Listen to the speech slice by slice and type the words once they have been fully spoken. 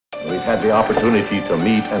We've had the opportunity to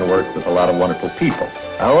meet and work with a lot of wonderful people.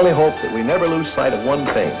 I only hope that we never lose sight of one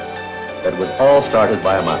thing, that it was all started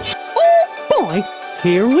by a mouse. Oh, boy,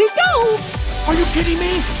 here we go. Are you kidding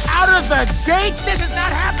me? Out of the gates? This is not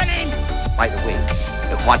happening! By the way,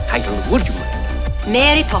 what title would you like?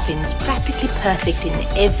 Mary Poppins, practically perfect in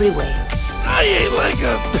every way. I ate like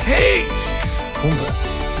a pig!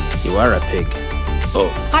 Pumbaa, you are a pig. Oh.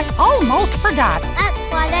 I almost forgot.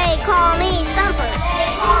 That's why they call me Thumper.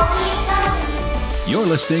 They call me Thumper. You're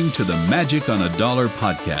listening to the Magic on a Dollar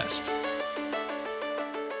podcast.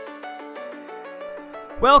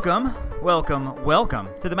 Welcome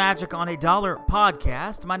to the Magic on a Dollar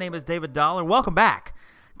podcast. My name is David Dollar. Welcome back.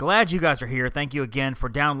 Glad you guys are here. Thank you again for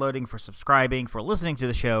downloading, for subscribing, for listening to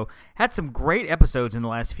the show. Had some great episodes in the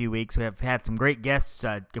last few weeks. We have had some great guests.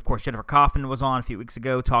 Of course, Jennifer Kaufman was on a few weeks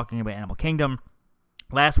ago talking about Animal Kingdom.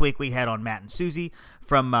 Last week we had on Matt and Susie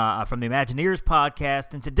from the Imagineers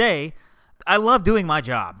podcast, and today I love doing my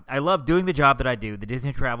job. I love doing the job that I do, the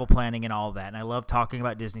Disney travel planning and all of that, and I love talking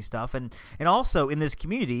about Disney stuff, and also in this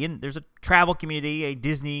community, and there's a travel community, a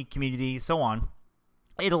Disney community, so on.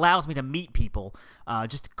 It allows me to meet people,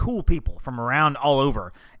 just cool people from around all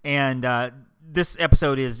over, and this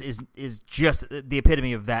episode is just the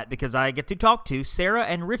epitome of that because I get to talk to Sarah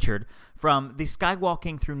and Richard from the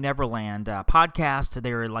Skywalking through Neverland podcast.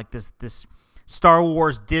 They're like this Star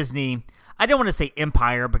Wars Disney. I don't want to say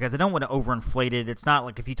empire because I don't want to overinflate it. It's not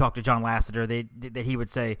like if you talk to John Lasseter that he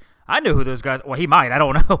would say, I know who those guys. Well, he might. I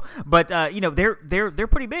don't know. But they're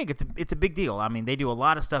pretty big. It's a big deal. I mean, they do a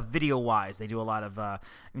lot of stuff video wise. They do a lot of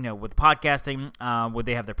with podcasting. Where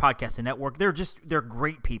they have their podcasting network. They're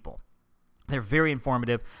great people. They're very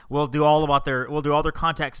informative. We'll do all their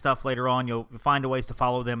contact stuff later on. You'll find ways to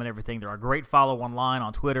follow them and everything. They're a great follow online,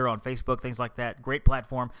 on Twitter, on Facebook, things like that. Great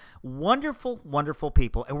platform. Wonderful, wonderful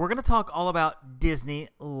people. And we're going to talk all about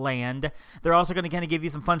Disneyland. They're also going to kind of give you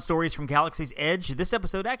some fun stories from Galaxy's Edge. This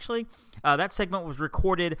episode, actually, that segment was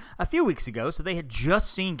recorded a few weeks ago, so they had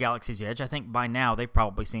just seen Galaxy's Edge. I think by now they've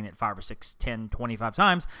probably seen it 5 or 6, 10, 25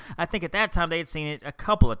 times. I think at that time they had seen it a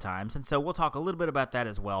couple of times, and so we'll talk a little bit about that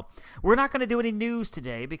as well. We're not going to do any news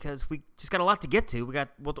today because we just got a lot to get to.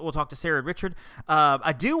 We'll talk to Sarah and Richard.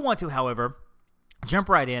 I do want to, however, jump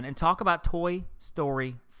right in and talk about Toy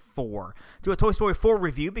Story 4. Do a Toy Story 4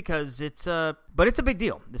 review because it's a big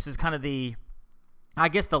deal. This is kind of the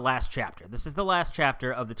last chapter. This is the last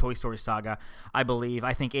chapter of the Toy Story saga, I believe.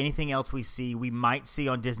 I think anything else we might see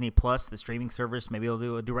on Disney Plus, the streaming service. Maybe they'll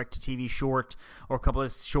do a direct-to-TV short or a couple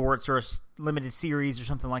of shorts or a limited series or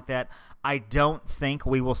something like that. I don't think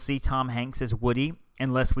we will see Tom Hanks as Woody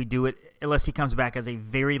unless he comes back as a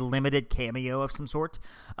very limited cameo of some sort.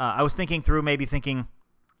 I was thinking, they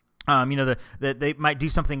might do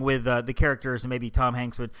something with the characters, and maybe Tom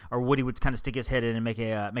Hanks or Woody would kind of stick his head in and make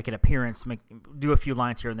an appearance, do a few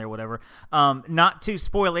lines here and there, whatever. Not to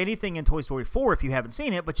spoil anything in Toy Story 4 if you haven't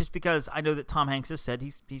seen it, but just because I know that Tom Hanks has said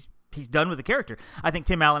he's done with the character. I think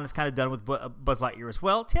Tim Allen is kind of done with Buzz Lightyear as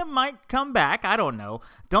well. Tim might come back. I don't know.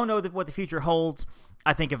 Don't know what the future holds.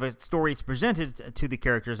 I think if a story is presented to the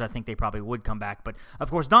characters, I think they probably would come back. But, of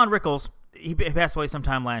course, Don Rickles, he passed away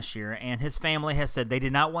sometime last year, and his family has said they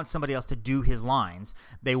did not want somebody else to do his lines.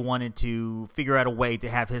 They wanted to figure out a way to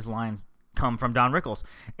have his lines come from Don Rickles.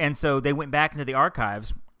 And so they went back into the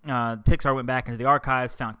archives. Pixar went back into the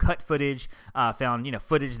archives, found cut footage, found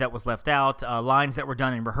footage that was left out, lines that were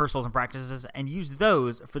done in rehearsals and practices, and used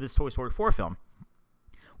those for this Toy Story 4 film.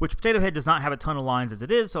 Which Potato Head does not have a ton of lines as it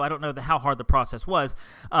is, so I don't know how hard the process was.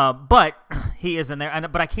 But he is in there.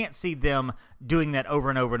 But I can't see them doing that over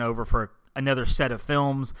and over and over for another set of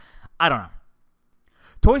films. I don't know.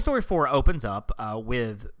 Toy Story 4 opens up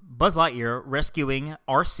with Buzz Lightyear rescuing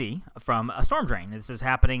RC from a storm drain. This is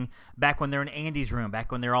happening back when they're in Andy's room,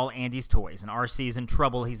 back when they're all Andy's toys. And RC is in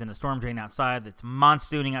trouble. He's in a storm drain outside. It's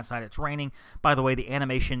monstooning outside. It's raining. By the way, the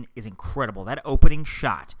animation is incredible. That opening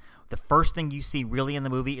shot, the first thing you see really in the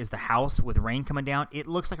movie is the house with rain coming down. It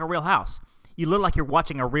looks like a real house. You look like you're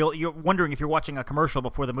wondering if you're watching a commercial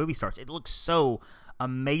before the movie starts. It looks so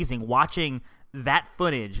amazing watching that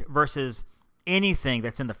footage versus anything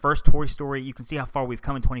that's in the first Toy Story. You can see how far we've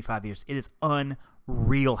come in 25 years. It is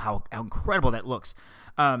unreal how incredible that looks.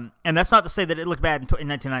 And that's not to say that it looked bad in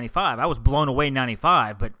 1995. I was blown away in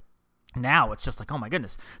 95, but now it's just like, oh my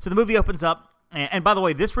goodness. So the movie opens up. And by the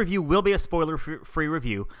way, this review will be a spoiler-free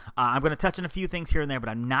review. I'm going to touch on a few things here and there, but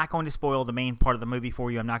I'm not going to spoil the main part of the movie for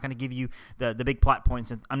you. I'm not going to give you the big plot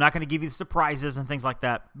points, and I'm not going to give you the surprises and things like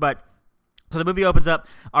that. But So the movie opens up.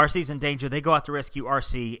 RC's in danger. They go out to rescue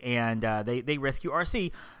RC, and they rescue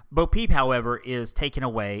RC. Bo Peep, however, is taken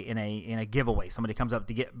away in a giveaway. Somebody comes up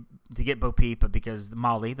to get Bo Peep because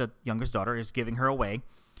Molly, the youngest daughter, is giving her away.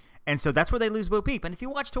 And so that's where they lose Bo Peep. And if you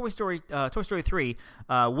watch Toy Story 3,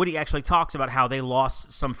 Woody actually talks about how they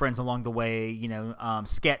lost some friends along the way.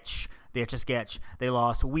 Sketch, the Etch a Sketch. They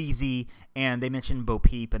lost Wheezy, and they mentioned Bo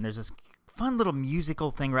Peep. And there's this fun little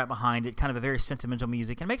musical thing right behind it, kind of a very sentimental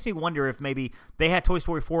music. And it makes me wonder if maybe they had Toy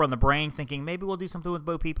Story 4 on the brain, thinking maybe we'll do something with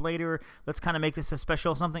Bo Peep later. Let's kind of make this a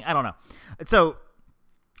special something. I don't know.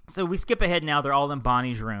 So we skip ahead now. They're all in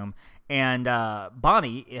Bonnie's room. And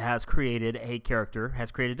Bonnie has created a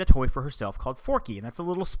toy for herself called Forky. And that's a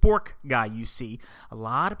little spork guy you see. A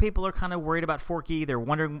lot of people are kind of worried about Forky. They're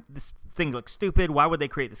wondering, this thing looks stupid. Why would they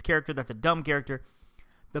create this character? That's a dumb character.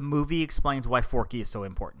 The movie explains why Forky is so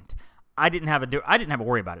important. I didn't have a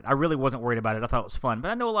worry about it. I really wasn't worried about it. I thought it was fun.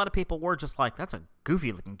 But I know a lot of people were just like, that's a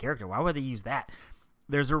goofy-looking character. Why would they use that?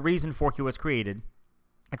 There's a reason Forky was created.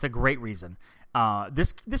 It's a great reason.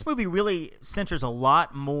 This movie really centers a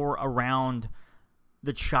lot more around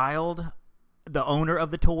the child, the owner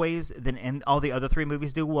of the toys, than all the other three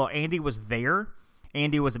movies do. Well, Andy was there.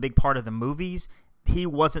 Andy was a big part of the movies. He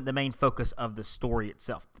wasn't the main focus of the story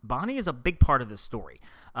itself. Bonnie is a big part of the story,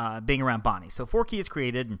 being around Bonnie. So Forky is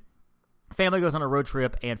created. Family goes on a road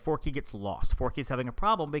trip, and Forky gets lost. Forky's having a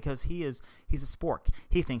problem because he's a spork.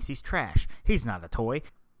 He thinks he's trash. He's not a toy.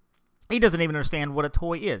 He doesn't even understand what a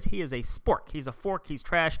toy is. He is a spork. He's a fork. He's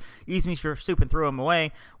trash. Eats me for soup and throw him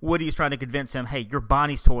away. Woody's trying to convince him, hey, you're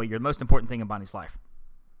Bonnie's toy. You're the most important thing in Bonnie's life.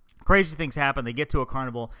 Crazy things happen. They get to a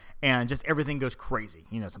carnival, and just everything goes crazy.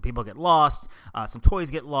 Some people get lost. Some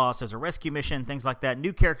toys get lost. There's a rescue mission, things like that.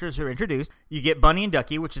 New characters are introduced. You get Bunny and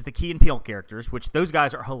Ducky, which is the Key and Peele characters, which those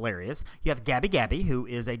guys are hilarious. You have Gabby Gabby, who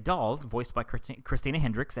is a doll voiced by Christina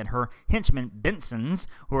Hendricks, and her henchmen, Bensons,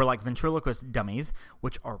 who are like ventriloquist dummies,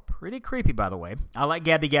 which are pretty creepy, by the way. I like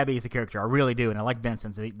Gabby Gabby as a character. I really do, and I like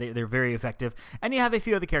Bensons. They're very effective. And you have a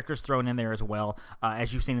few other characters thrown in there as well.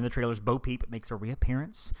 As you've seen in the trailers, Bo Peep makes a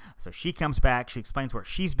reappearance. So she comes back. She explains where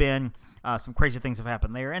she's been. Some crazy things have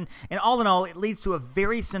happened there. And all in all, it leads to a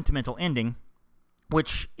very sentimental ending,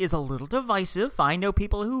 which is a little divisive. I know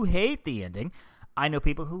people who hate the ending. I know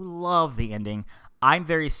people who love the ending. I'm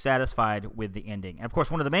very satisfied with the ending. And of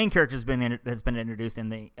course, one of the main characters that's been introduced in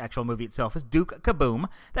the actual movie itself is Duke Kaboom.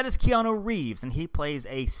 That is Keanu Reeves, and he plays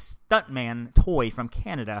a stuntman toy from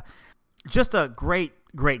Canada. Just a great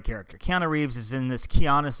character. Keanu Reeves is in this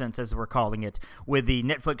Keanu-sense, as we're calling it, with the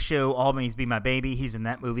Netflix show All Means Be My Baby. He's in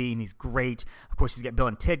that movie, and he's great. Of course, he's got Bill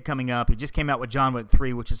and Ted coming up. He just came out with John Wick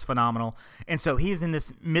 3, which is phenomenal. And so he's in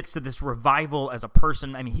this midst of this revival as a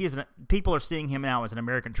person. I mean, people are seeing him now as an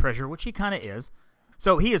American treasure, which he kind of is.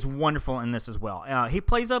 So he is wonderful in this as well. He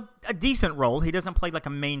plays a decent role. He doesn't play like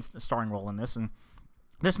a main starring role in this. And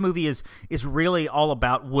this movie is really all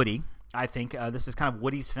about Woody. I think this is kind of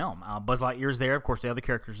Woody's film. Buzz Lightyear's there. Of course, the other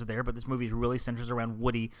characters are there, but this movie really centers around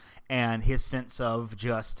Woody and his sense of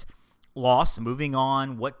just loss, moving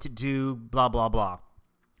on, what to do, blah, blah, blah.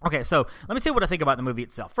 Okay, so let me tell you what I think about the movie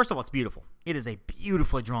itself. First of all, it's beautiful. It is a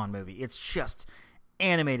beautifully drawn movie. It's just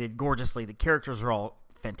animated gorgeously. The characters are all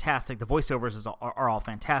fantastic. The voiceovers are all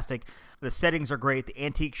fantastic. The settings are great. The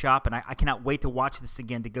antique shop, and I cannot wait to watch this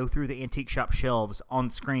again, to go through the antique shop shelves on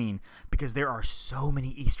the screen, because there are so many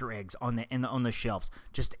Easter eggs on the shelves.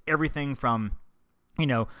 Just everything from,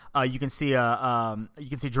 you can see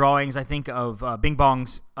drawings, I think, of Bing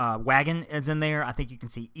Bong's wagon is in there. I think you can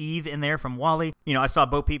see Eve in there from WALL-E. I saw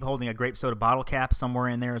Bo Peep holding a grape soda bottle cap somewhere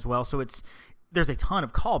in there as well. So there's a ton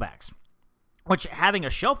of callbacks. Which, having a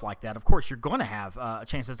shelf like that, of course, you're going to have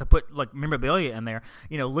chances to put like memorabilia in there.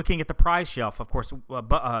 Looking at the prize shelf, of course,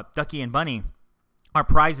 Ducky and Bunny are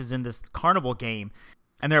prizes in this carnival game,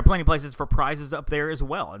 and there are plenty of places for prizes up there as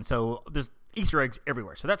well. And so there's Easter eggs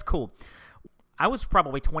everywhere. So that's cool. I was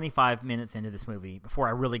probably 25 minutes into this movie before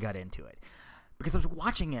I really got into it, because I was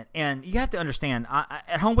watching it, and you have to understand,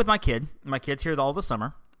 at home with my kid's here all the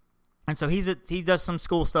summer. And so he does some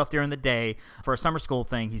school stuff during the day for a summer school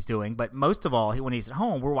thing he's doing. But most of all, when he's at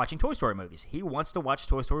home, we're watching Toy Story movies. He wants to watch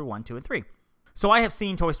Toy Story 1, 2, and 3. So I have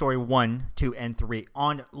seen Toy Story 1, 2, and 3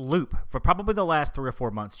 on loop for probably the last 3 or 4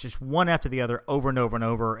 months, just one after the other, over and over and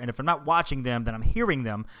over. And if I'm not watching them, then I'm hearing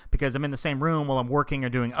them because I'm in the same room while I'm working or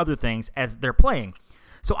doing other things as they're playing.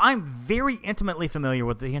 So I'm very intimately familiar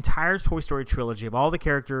with the entire Toy Story trilogy of all the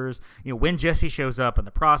characters, when Jessie shows up and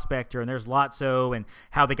the Prospector, and there's Lotso, and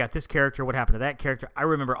how they got this character, what happened to that character. I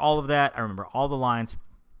remember all of that. I remember all the lines.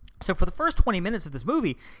 So for the first 20 minutes of this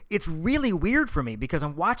movie, it's really weird for me because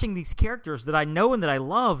I'm watching these characters that I know and that I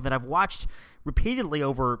love, that I've watched repeatedly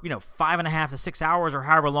over 5.5 to 6 hours or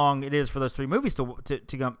however long it is for those 3 movies to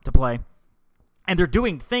play, and they're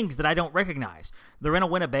doing things that I don't recognize. They're in a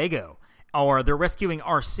Winnebago, or they're rescuing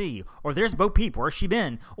RC, or there's Bo Peep, where's she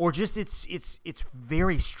been? Or just it's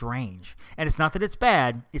very strange. And it's not that it's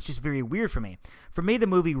bad, it's just very weird for me. For me, the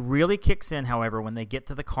movie really kicks in, however, when they get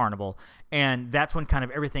to the carnival, and that's when kind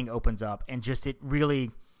of everything opens up, and just it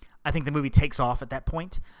really, I think the movie takes off at that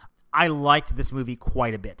point. I liked this movie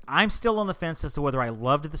quite a bit. I'm still on the fence as to whether I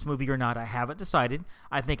loved this movie or not. I haven't decided.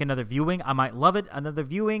 I think another viewing, I might love it. Another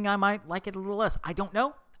viewing, I might like it a little less. I don't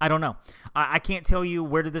know. I can't tell you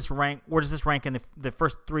where does this rank in the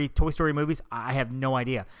first 3 Toy Story movies. I have no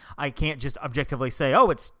idea. I can't just objectively say, oh,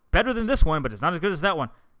 it's better than this one, but it's not as good as that one.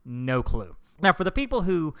 No clue. Now, for the people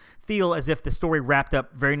who feel as if the story wrapped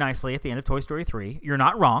up very nicely at the end of Toy Story 3, you're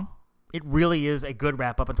not wrong. It really is a good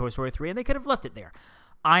wrap-up in Toy Story 3, and they could have left it there.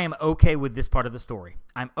 I am okay with this part of the story.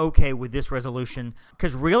 I'm okay with this resolution,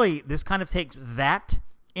 because really this kind of takes that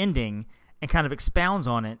ending and kind of expounds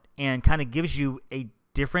on it and kind of gives you a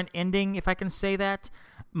different ending, if I can say that.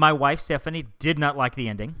 My wife, Stephanie, did not like the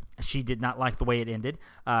ending. She did not like the way it ended.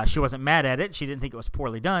 She wasn't mad at it. She didn't think it was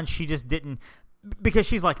poorly done. She just didn't, because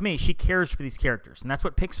she's like me, she cares for these characters. And that's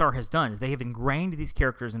what Pixar has done, is they have ingrained these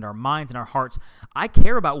characters into our minds and our hearts. I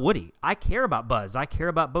care about Woody. I care about Buzz. I care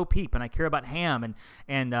about Bo Peep. And I care about Ham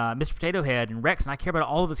and Mr. Potato Head and Rex. And I care about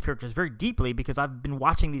all of those characters very deeply because I've been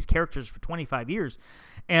watching these characters for 25 years.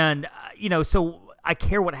 And, so I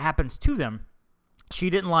care what happens to them. She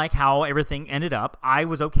didn't like how everything ended up. I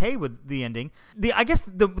was okay with the ending. I guess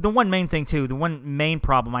the one main thing, too, the one main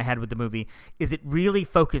problem I had with the movie is it really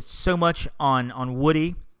focused so much on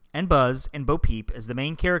Woody and Buzz and Bo Peep as the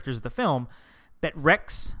main characters of the film that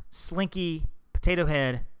Rex, Slinky, Potato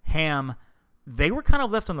Head, Ham, they were kind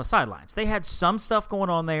of left on the sidelines. They had some stuff going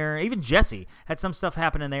on there. Even Jesse had some stuff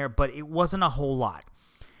happening there, but it wasn't a whole lot.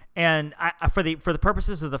 And for the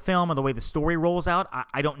purposes of the film and the way the story rolls out,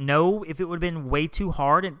 I don't know if it would have been way too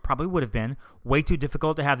hard. It probably would have been way too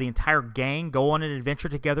difficult to have the entire gang go on an adventure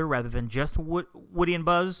together rather than just Woody and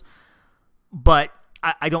Buzz. But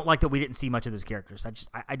I don't like that we didn't see much of those characters.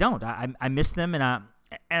 I don't. I miss them, and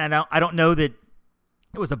I don't know that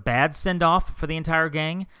it was a bad send off for the entire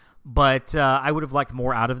gang, but I would have liked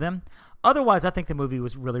more out of them. Otherwise, I think the movie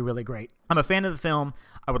was really, really great. I'm a fan of the film.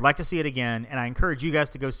 I would like to see it again, and I encourage you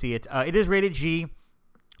guys to go see it. It is rated G.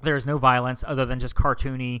 There is no violence other than just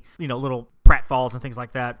cartoony, little pratfalls and things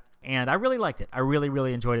like that. And I really liked it. I really,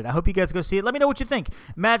 really enjoyed it. I hope you guys go see it. Let me know what you think.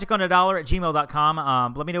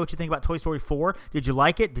 magiconadollar@gmail.com. Let me know what you think about Toy Story 4. Did you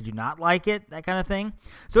like it? Did you not like it? That kind of thing.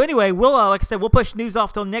 So anyway, we'll like I said, we'll push news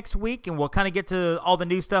off till next week, and we'll kind of get to all the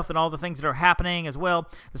new stuff and all the things that are happening as well.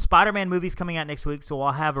 The Spider-Man movie's coming out next week, so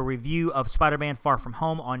I'll have a review of Spider-Man Far From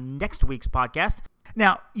Home on next week's podcast.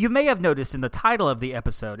 Now, you may have noticed in the title of the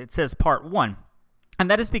episode, it says Part 1. And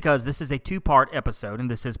that is because this is a 2-part episode, and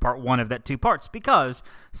this is part 1 of that 2 parts, because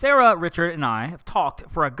Sarah, Richard, and I have talked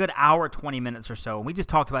for a good hour, 20 minutes or so, and we just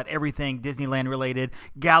talked about everything Disneyland related,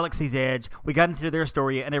 Galaxy's Edge. We got into their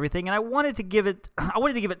story and everything, and I wanted to give it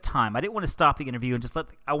time. I didn't want to stop the interview and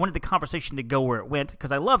I wanted the conversation to go where it went,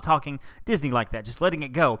 because I love talking Disney like that, just letting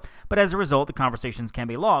it go. But as a result, the conversations can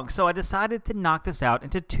be long, so I decided to knock this out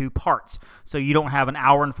into 2 parts, so you don't have an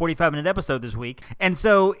hour and 45-minute episode this week. And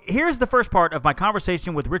so here's the first part of my conversation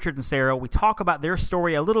with Richard and Sarah. We talk about their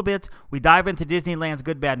story a little bit. We dive into Disneyland's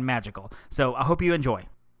Good, Bad, and Magical. So I hope you enjoy.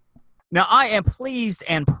 Now, I am pleased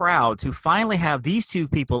and proud to finally have these 2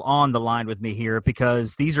 people on the line with me here,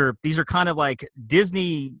 because these are kind of like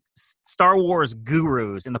Disney Star Wars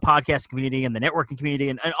gurus in the podcast community and the networking community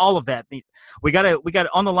and all of that. We got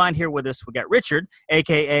on the line here with us. We got Richard,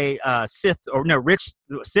 aka Sith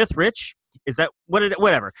Rich. Is that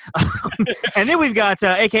whatever? And then we've got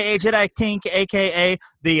AKA Jedi Tink, AKA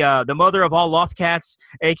the mother of all loth cats,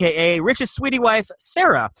 AKA Rich's sweetie wife,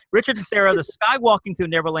 Sarah. Richard and Sarah, the Skywalking through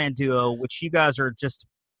Neverland duo, which you guys are just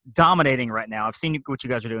dominating right now. I've seen what you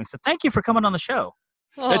guys are doing, so thank you for coming on the show.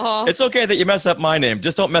 It's okay that you mess up my name.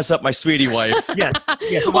 Just don't mess up my sweetie wife. Yes.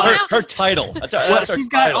 Well, her title. Well, she's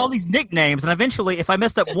got all these nicknames, and eventually, if I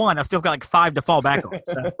messed up one, I've still got like 5 to fall back on.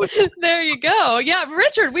 So. There you go. Yeah,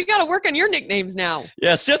 Richard, we got to work on your nicknames now.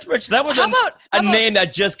 Yeah, Sith Rich. That was a name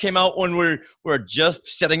that just came out when we're just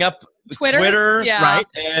setting up Twitter. Yeah. Right.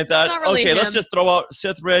 And thought, really okay, let's just throw out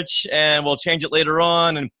Sith Rich, and we'll change it later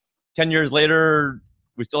on. And 10 years later,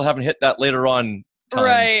 we still haven't hit that later on time.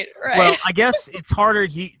 Right. Well, I guess it's harder.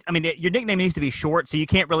 Your nickname needs to be short, so you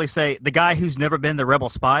can't really say the guy who's never been the rebel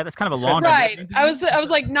spy. That's kind of a long Right. nickname. I was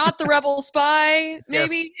like, not the rebel spy,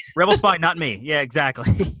 maybe. Yes. Rebel spy, not me. Yeah,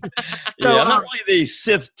 exactly. I'm not really the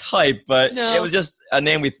Sith type, but No. it was just a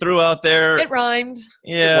name we threw out there. It rhymed.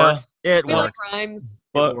 Yeah, It We like works. rhymes.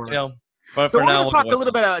 but but So for we're now, going to we'll talk go a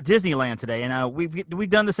little bit about Disneyland today, and we've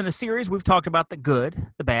done this in a series. We've talked about the good,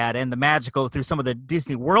 the bad, and the magical through some of the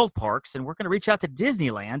Disney World parks, and we're going to reach out to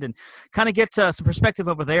Disneyland and kind of get some perspective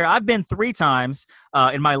over there. I've been 3 times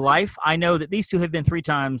in my life. I know that these two have been 3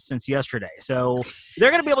 times since yesterday, so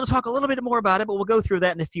they're going to be able to talk a little bit more about it, but we'll go through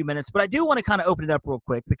that in a few minutes. But I do want to kind of open it up real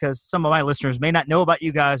quick because some of my listeners may not know about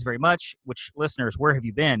you guys very much. Which listeners, where have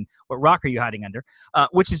you been? What rock are you hiding under?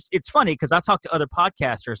 It's funny because I talk to other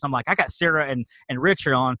podcasters. I'm like, I got Sarah and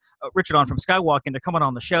Richard on from Skywalking. They're coming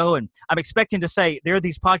on the show, and I'm expecting to say there are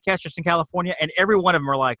these podcasters in California, and every one of them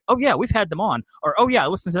are like, "Oh yeah, we've had them on," or "Oh yeah, I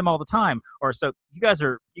listen to them all the time," or "So you guys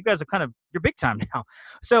are kind of you're big time now."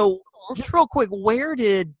 So just real quick, where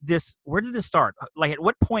did this start? Like, at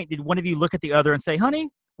what point did one of you look at the other and say, "Honey,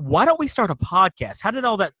 why don't we start a podcast?" How did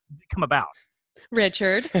all that come about?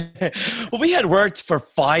 Richard. Well, we had worked for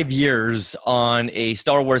 5 years on a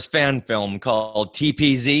Star Wars fan film called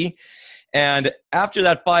TPZ. And after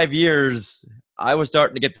that 5 years, I was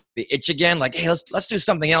starting to get the itch again. Like, hey, let's do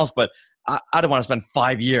something else. But I don't want to spend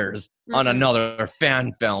 5 years on another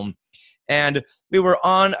fan film. And we were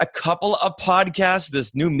on a couple of podcasts,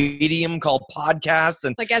 this new medium called podcasts.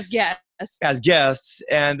 And like as guests. As guests.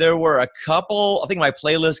 And there were a couple, I think my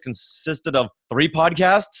playlist consisted of 3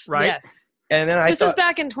 podcasts. Right. Yes. And then this was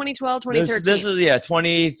back in 2012, 2013. This is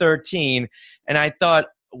 2013. And I thought,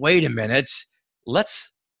 wait a minute,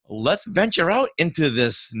 let's venture out into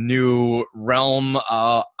this new realm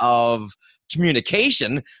of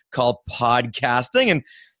communication called podcasting. And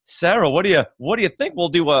Sarah, what do you think? We'll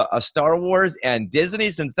do a Star Wars and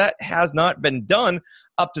Disney, since that has not been done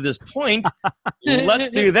up to this point. Let's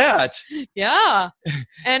do that. Yeah.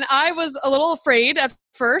 And I was a little afraid at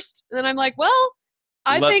first. And then I'm like, well,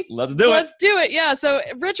 let's do it. Yeah. So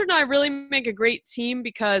Richard and I really make a great team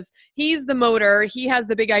because he's the motor. He has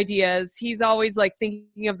the big ideas. He's always like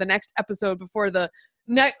thinking of the next episode before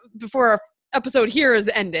our episode here is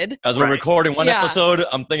ended. As we're recording one episode,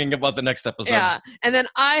 I'm thinking about the next episode. Yeah. And then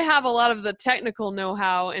I have a lot of the technical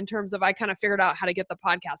know-how in terms of I kind of figured out how to get the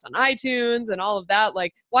podcast on iTunes and all of that.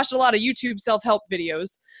 Like watched a lot of YouTube self-help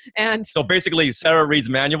videos. And so basically Sarah reads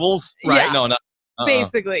manuals, right? Yeah. No, not.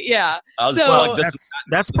 Basically, yeah. So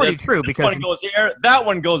that's pretty true because this one goes here, that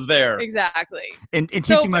one goes there. Exactly. In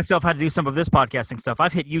teaching myself how to do some of this podcasting stuff,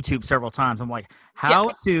 I've hit YouTube several times. I'm like,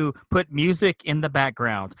 how to put music in the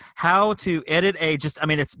background, how to edit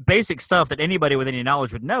it's basic stuff that anybody with any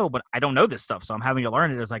knowledge would know, but I don't know this stuff, so I'm having to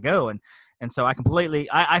learn it as I go. And so I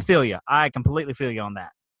feel you. I completely feel you on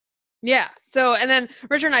that. Yeah. So, and then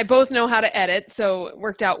Richard and I both know how to edit, so it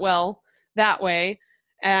worked out well that way.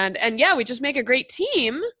 And yeah, we just make a great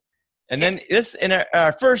team. And then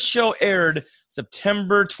our first show aired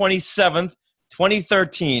September 27th,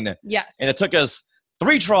 2013. Yes. And it took us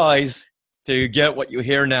 3 tries to get what you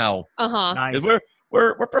hear now. Uh-huh. Nice.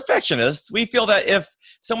 We're perfectionists. We feel that if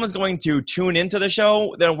someone's going to tune into the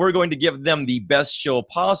show, then we're going to give them the best show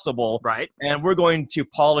possible. Right. And we're going to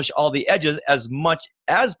polish all the edges as much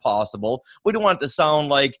as possible. We don't want it to sound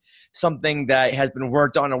like something that has been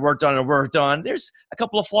worked on. There's a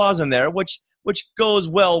couple of flaws in there, which goes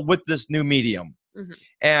well with this new medium.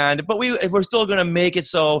 Mm-hmm. But we're still going to make it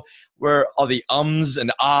so where all the ums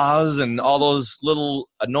and ahs and all those little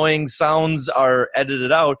annoying sounds are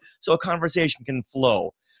edited out so a conversation can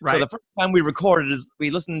flow. Right. So the first time we recorded we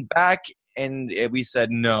listened back and we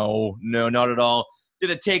said, no, not at all. Did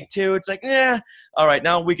it take 2? It's like, all right,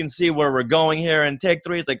 now we can see where we're going here. And take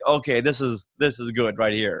 3, it's like, okay, this is good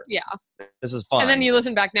right here. Yeah. This is fun. And then you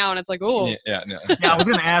listen back now and it's like, oh. Yeah. Yeah, I was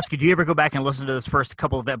going to ask you, do you ever go back and listen to those first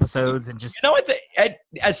couple of episodes and just...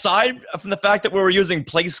 Aside from the fact that we were using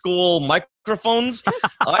Play School microphones,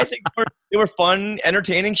 I think they were fun,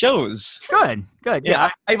 entertaining shows. Good. Yeah.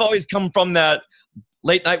 I've always come from that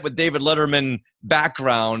Late Night with David Letterman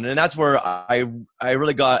background, and that's where I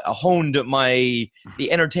really honed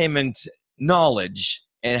the entertainment knowledge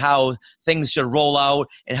and how things should roll out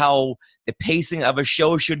and how the pacing of a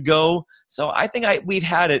show should go. So I think we've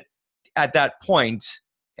had it at that point.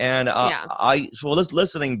 And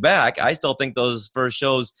listening back, I still think those first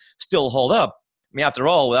shows still hold up. I mean, after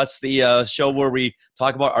all, that's the show where we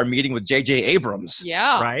talk about our meeting with J.J. Abrams.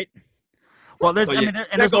 Yeah. Right. Well, there's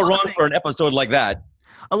go wrong for an episode like that.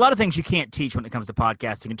 A lot of things you can't teach when it comes to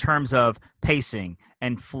podcasting in terms of pacing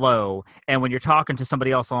and flow, and when you're talking to somebody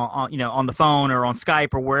else on the phone or on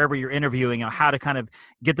Skype or wherever you're interviewing, how to kind of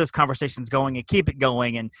get those conversations going and keep it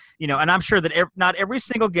going. And and I'm sure that not every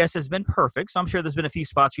single guest has been perfect, so I'm sure there's been a few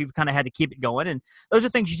spots where you've kind of had to keep it going, and those are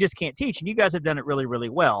things you just can't teach, and you guys have done it really, really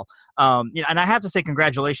well. And I have to say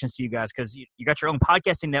congratulations to you guys, because you got your own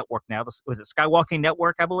podcasting network now. Was it Skywalking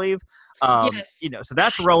Network, I believe? Yes. So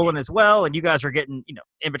that's rolling as well, and you guys are getting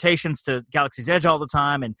invitations to Galaxy's Edge all the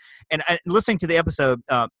time, and listening to the episode.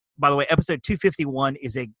 By the way, episode 251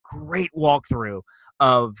 is a great walkthrough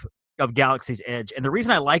of Galaxy's Edge, and the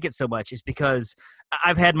reason I like it so much is because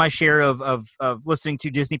I've had my share of listening to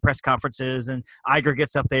Disney press conferences, and Iger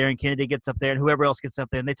gets up there, and Kennedy gets up there, and whoever else gets up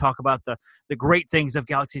there, and they talk about the great things of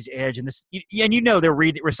Galaxy's Edge, and this, and they're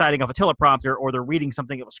reciting off a teleprompter, or they're reading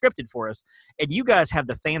something that was scripted for us, and you guys have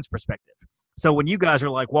the fans' perspective. So when you guys are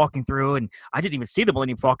like walking through, and I didn't even see the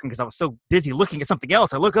Millennium Falcon because I was so busy looking at something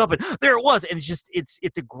else, I look up and there it was. And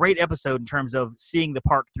it's a great episode in terms of seeing the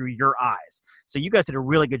park through your eyes. So you guys did a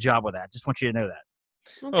really good job with that. Just want you to know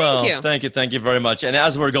that. Well, thank you very much. And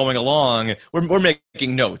as we're going along, we're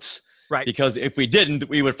making notes. Right. Because if we didn't,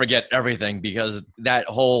 we would forget everything, because that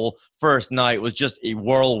whole first night was just a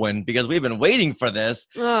whirlwind, because we've been waiting for this.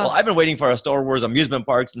 Well, I've been waiting for a Star Wars amusement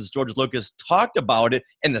park since George Lucas talked about it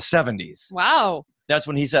in the 70s. Wow. That's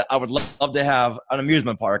when he said, I would love to have an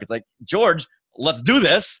amusement park. It's like, George, let's do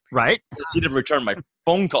this. Right. He didn't return my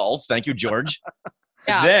phone calls. Thank you, George.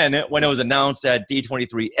 Yeah. Then when it was announced at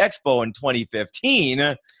D23 Expo in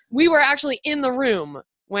 2015. We were actually in the room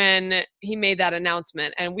when he made that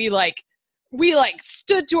announcement, and we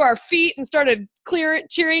stood to our feet and started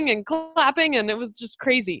cheering and clapping, and it was just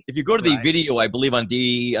crazy. If you go to the video, I believe on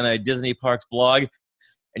the Disney Parks blog,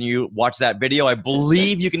 and you watch that video, I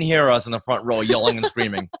believe you can hear us in the front row yelling and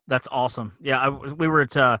screaming. That's awesome. Yeah, we were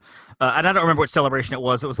at, and I don't remember which celebration it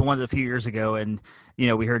was. It was the one a few years ago, and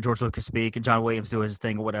we heard George Lucas speak and John Williams do his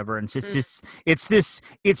thing or whatever. And it's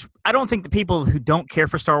I don't think the people who don't care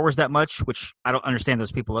for Star Wars that much, which I don't understand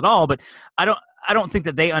those people at all, but I don't think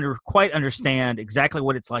that they quite understand exactly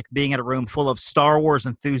what it's like being in a room full of Star Wars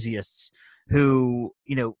enthusiasts who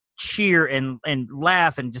cheer and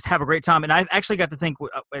laugh and just have a great time. And I actually got to think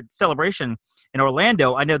at Celebration in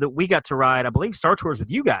Orlando, I know that we got to ride, I believe, Star Tours with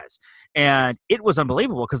you guys, and it was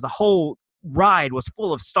unbelievable because the whole ride was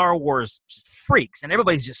full of Star Wars freaks, and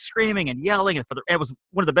everybody's just screaming and yelling, and it was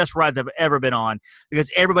one of the best rides I've ever been on,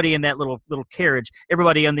 because everybody in that little carriage,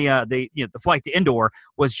 everybody on the flight to Endor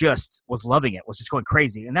was loving it, was just going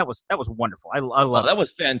crazy, and that was wonderful. I love that.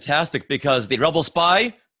 Was fantastic, because the Rebel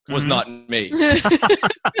Spy was not me.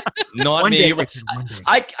 Not one me. Day.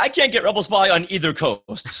 I can't get Rebel Spy on either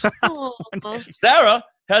coast. Sarah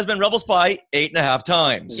has been Rebel Spy 8.5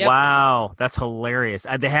 times. Yep. Wow, that's hilarious.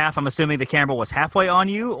 At the half, I'm assuming the camera was halfway on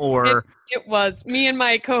you, or it was me and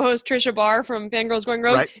my co-host Trisha Barr from Fangirls Going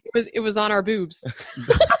Rogue. Right. It was on our boobs.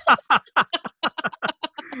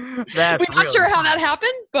 We're not sure how that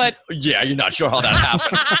happened, but yeah, you're not sure how that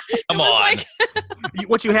happened. Come on.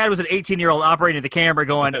 What you had was an 18-year-old operating the camera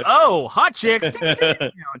going, "Oh, hot chicks."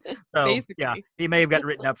 So basically, yeah, he may have gotten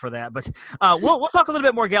written up for that. But we'll talk a little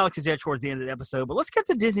bit more Galaxy's Edge towards the end of the episode. But let's get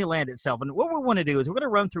to Disneyland itself. And what we want to do is we're going to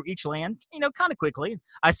run through each land, kind of quickly.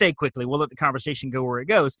 I say quickly. We'll let the conversation go where it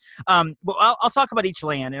goes. But I'll talk about each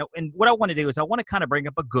land. And what I want to do is I want to kind of bring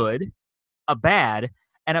up a good, a bad,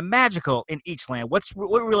 and a magical in each land. What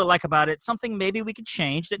we really like about it, something maybe we could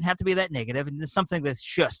change, didn't have to be that negative, and something that's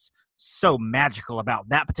just so magical about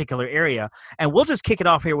that particular area. And we'll just kick it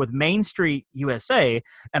off here with Main Street USA.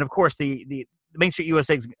 And of course, the Main Street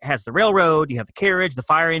USA has the railroad, you have the carriage, the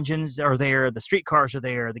fire engines are there, the streetcars are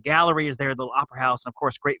there, the gallery is there, the little opera house, and of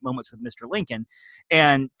course, great moments with Mr. Lincoln.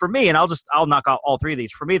 And for me, and I'll knock out all three of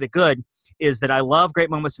these. For me, the good is that I love Great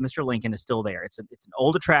Moments with Mr. Lincoln is still there. It's an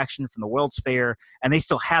old attraction from the World's Fair, and they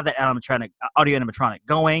still have that audio animatronic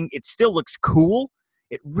going. It still looks cool.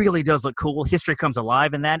 It really does look cool. History comes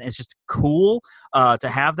alive in that, and it's just cool to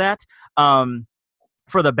have that.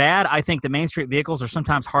 For the bad, I think the Main Street vehicles are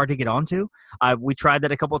sometimes hard to get onto. We tried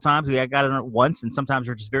that a couple of times. We got on it once, and sometimes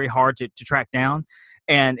they're just very hard to track down.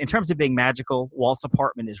 And in terms of being magical, Walt's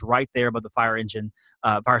apartment is right there by the fire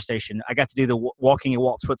station. I got to do the walking in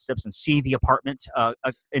Walt's footsteps and see the apartment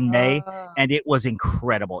in May, and it was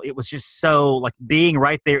incredible. It was just so like being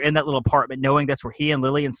right there in that little apartment, knowing that's where he and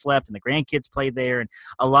Lillian slept, and the grandkids played there, and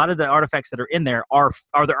a lot of the artifacts that are in there are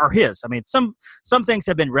his. I mean, some things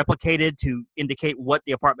have been replicated to indicate what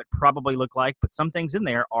the apartment probably looked like, but some things in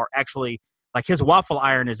there are actually. Like his waffle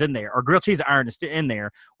iron is in there, or grilled cheese iron is in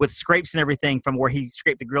there with scrapes and everything from where he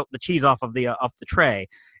scraped the cheese off of the tray,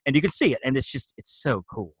 and you can see it, and it's so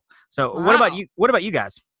cool. So wow. What about you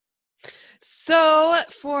guys? So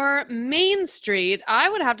for Main Street, I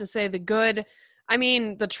would have to say the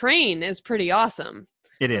train is pretty awesome.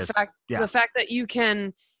 It is. The fact that you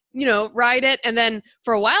can, ride it. And then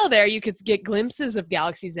for a while there, you could get glimpses of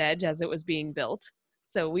Galaxy's Edge as it was being built.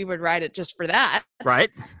 So we would ride it just for that. Right.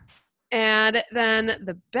 And then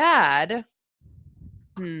the bad.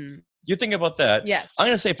 You think about that. Yes. I'm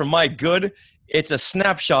going to say for my good, it's a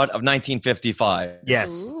snapshot of 1955.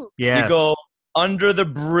 Yes. Ooh. Yes. You go under the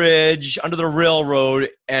bridge, under the railroad,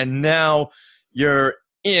 and now you're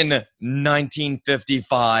in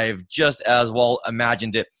 1955, just as Walt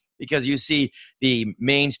imagined it, because you see the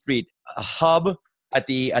Main Street hub at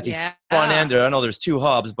the front end. I know there's two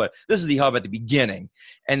hubs, but this is the hub at the beginning.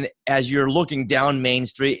 And as you're looking down Main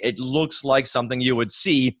Street, it looks like something you would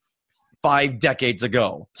see 5 decades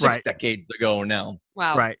ago, 6 decades ago now.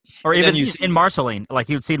 Wow. Right. Or And even you see, in Marceline, like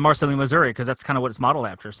you'd see in Marceline, Missouri, because that's kind of what it's modeled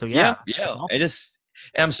after. So yeah. Awesome.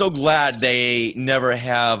 And I'm so glad they never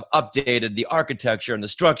have updated the architecture and the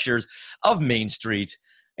structures of Main Street.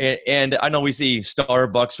 And I know we see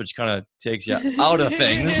Starbucks, which kind of takes you out of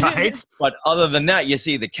things. Right. But other than that, you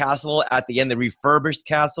see the castle at the end, the refurbished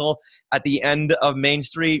castle at the end of Main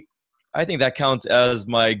Street. I think that counts as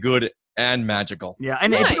my good and magical. Yeah,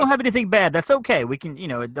 and if you don't have anything bad, that's okay. We can,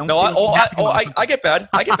 don't. No, I get bad.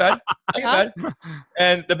 I get bad.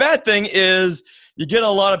 And the bad thing is you get a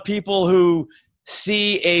lot of people who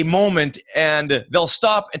see a moment and they'll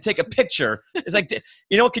stop and take a picture. It's like,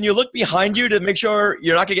 can you look behind you to make sure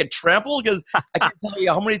you're not going to get trampled? Because I can't tell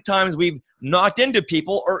you how many times we've knocked into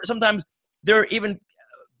people, or sometimes they're even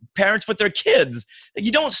parents with their kids.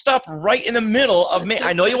 You don't stop right in the middle of me.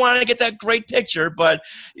 I know you want to get that great picture, but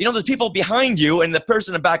there's people behind you, and the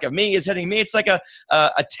person in the back of me is hitting me. It's like a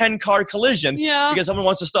 10-car collision because someone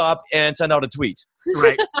wants to stop and send out a tweet.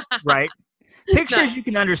 Right. Pictures you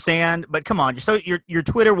can understand, but come on. So your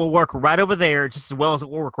Twitter will work right over there just as well as it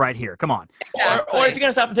will work right here. Come on. Or if you're going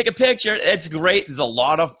to stop and take a picture, it's great. There's a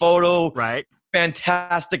lot of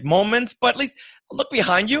fantastic moments, but at least look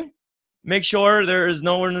behind you. Make sure there's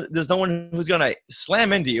no one who's going to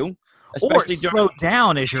slam into you. Or slow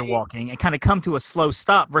down as you're walking and kind of come to a slow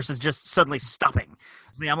stop versus just suddenly stopping.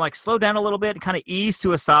 I'm like, slow down a little bit and kind of ease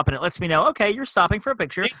to a stop, and it lets me know, okay, you're stopping for a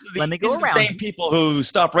picture. Let me go around. The same people who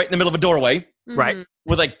stop right in the middle of a doorway. Right.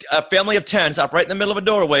 With like a family of 10 stop right in the middle of a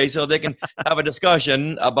doorway so they can have a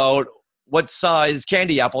discussion about what size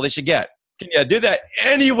candy apple they should get. Can you do that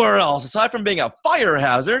anywhere else aside from being a fire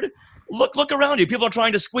hazard? Look around you. People are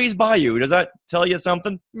trying to squeeze by you. Does that tell you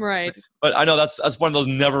something? Right. But I know that's one of those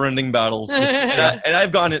never-ending battles. and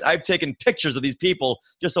I've taken pictures of these people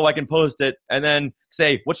just so I can post it and then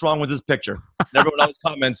say, what's wrong with this picture? And everyone else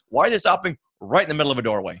comments, why are they stopping right in the middle of a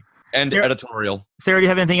doorway? And editorial. Sarah, do you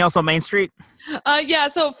have anything else on Main Street? Yeah.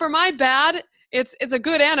 So for my bad, it's a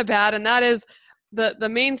good and a bad, and that is the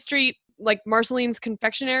Main Street, like Marceline's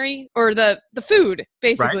confectionery, or the food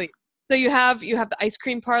basically. Right. So you have the ice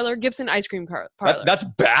cream parlor, Gibson ice cream parlor. That's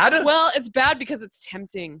bad? Well, it's bad because it's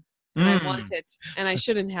tempting, and I want it, and I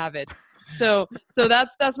shouldn't have it. So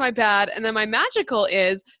that's my bad. And then my magical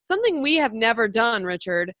is something we have never done,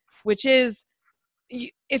 Richard, which is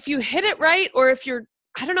if you hit it right, or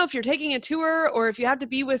I don't know if you're taking a tour or if you have to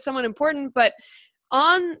be with someone important, but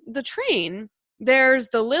on the train, there's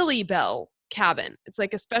the Lily Bell cabin. It's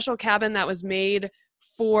like a special cabin that was made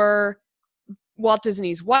for Walt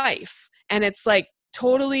Disney's wife, and it's like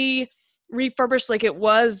totally refurbished like it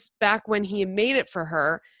was back when he made it for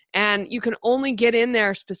her, and you can only get in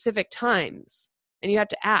there specific times, and you have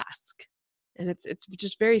to ask, and it's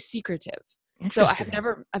just very secretive. So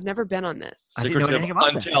I've never been on this. Secretive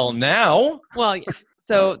until now. Well, yeah.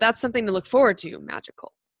 So that's something to look forward to.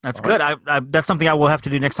 Magical. That's good. That's something I will have to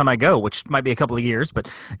do next time I go, which might be a couple of years, but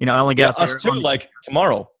I only get us too, like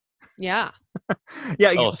tomorrow. Yeah.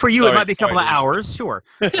 For you, it might be a couple of hours. Sure.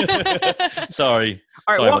 Sorry.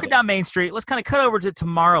 All right, walking down Main Street, let's kind of cut over to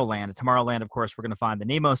Tomorrowland. Tomorrowland, of course, we're going to find the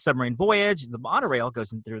Nemo Submarine Voyage. The monorail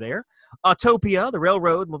goes in through there. Autopia, the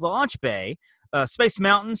railroad, the launch bay, Space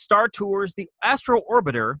Mountain, Star Tours, the Astro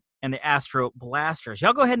Orbiter, and the Astro Blasters.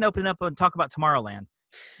 Y'all go ahead and open up and talk about Tomorrowland.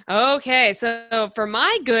 Okay, so for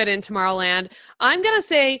my good in Tomorrowland, I'm going to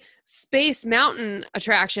say Space Mountain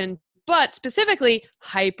attraction, but specifically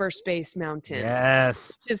Hyperspace Mountain.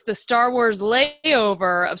 Yes. It's the Star Wars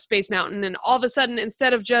layover of Space Mountain, and all of a sudden,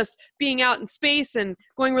 instead of just being out in space and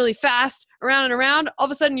going really fast around and around, all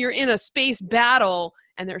of a sudden you're in a space battle,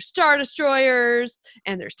 and there's Star Destroyers,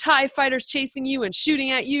 and there's TIE fighters chasing you and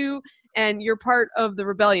shooting at you, and you're part of the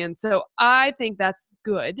rebellion. So I think that's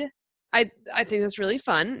good. I think that's really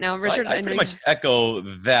fun. Now, Richard, I pretty much echo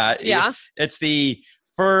that. Yeah. It's the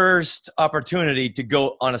first opportunity to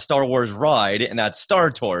go on a Star Wars ride, and that's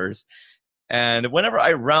Star Tours. And whenever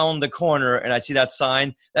I round the corner and I see that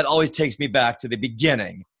sign, that always takes me back to the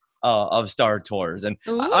beginning of Star Tours. And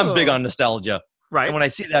I'm big on nostalgia. Right. And when I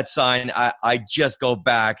see that sign, I just go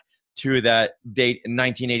back to that date in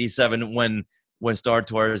 1987 when Star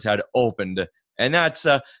Tours had opened. And that's,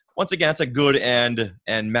 once again, it's a good and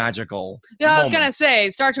magical Yeah, I was moment. going to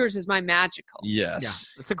say, Star Tours is my magical. Yes.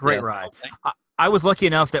 Yeah, it's a great ride. I was lucky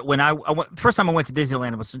enough that when I went, the first time I went to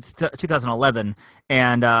Disneyland was 2011,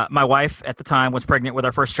 and my wife at the time was pregnant with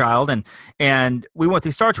our first child, and we went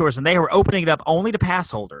through Star Tours, and they were opening it up only to pass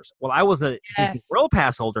holders. Well, I was a Disney World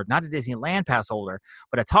pass holder, not a Disneyland pass holder,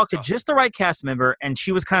 but I talked to just the right cast member, and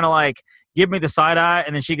she was kind of like, give me the side eye,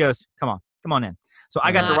 and then she goes, come on in. So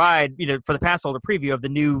I got to ride, for the pass holder preview of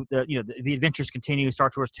the Adventures Continue, Star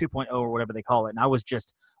Tours 2.0 or whatever they call it, and I was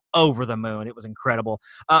just over the moon. It was incredible.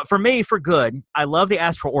 For me, for good, I love the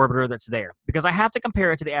Astro Orbiter that's there because I have to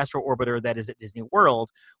compare it to the Astro Orbiter that is at Disney World,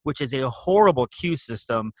 which is a horrible queue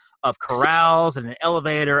system of corrals and an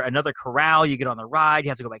elevator, another corral, you get on the ride, you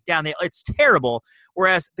have to go back down there. It's terrible.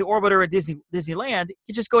 Whereas the Orbiter at Disneyland,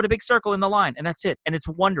 you just go in a big circle in the line, and that's it. And it's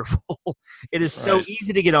wonderful. It is so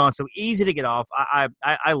easy to get on, so easy to get off.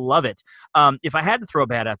 I love it. If I had to throw a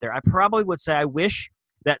bat out there, I probably would say I wish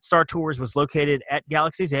that Star Tours was located at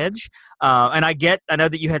Galaxy's Edge. And I know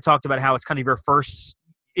that you had talked about how it's kind of your first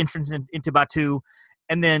entrance into Batuu.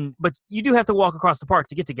 But you do have to walk across the park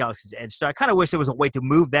to get to Galaxy's Edge. So I kind of wish there was a way to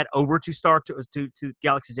move that over to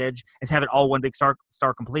Galaxy's Edge and have it all one big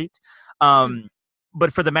star complete.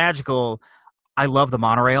 But for the magical, I love the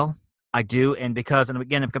monorail. I do. And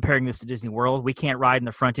again, I'm comparing this to Disney World. We can't ride in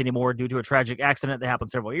the front anymore due to a tragic accident that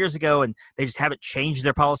happened several years ago. And they just haven't changed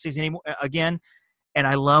their policies anymore again. And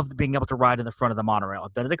I love being able to ride in the front of the monorail.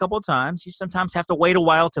 I've done it a couple of times. You sometimes have to wait a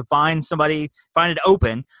while to find it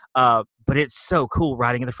open. But it's so cool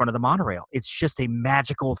riding in the front of the monorail. It's just a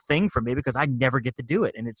magical thing for me because I never get to do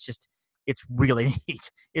it. And it's really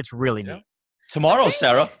neat. It's really neat. Tomorrow,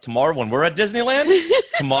 Sarah, when we're at Disneyland,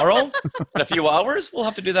 in a few hours, we'll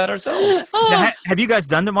have to do that ourselves. Now, have you guys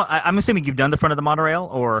done I'm assuming you've done the front of the monorail,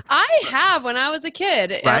 or? I have when I was a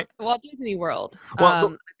kid at Walt Disney World. Well,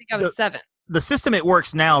 I think I was 7. The system it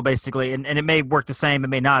works now, basically, and it may work the same, it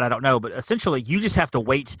may not, I don't know, but essentially you just have to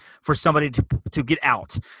wait for somebody to get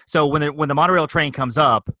out. So when the monorail train comes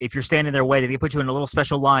up, if you're standing there waiting, they put you in a little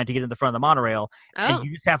special line to get in the front of the monorail, and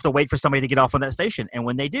you just have to wait for somebody to get off on that station. And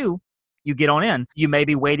when they do, you get on in. You may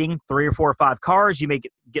be waiting 3 or 4 or 5 cars. You may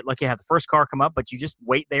get lucky to have the first car come up, but you just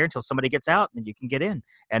wait there until somebody gets out, and you can get in.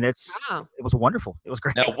 And it was wonderful. It was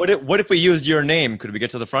great. Now, what if we used your name? Could we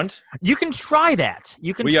get to the front? You can try that.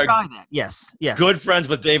 Try that. Yes. Good friends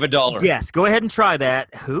with David Dollar. Yes, go ahead and try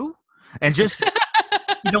that. Who? And just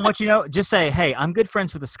just say, hey, I'm good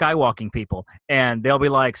friends with the Skywalking people. And they'll be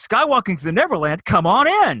like, Skywalking through Neverland, come on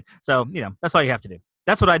in. So, that's all you have to do.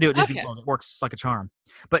 That's what I do at Disney World. It works just like a charm.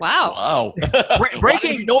 But wow. Breaking, Why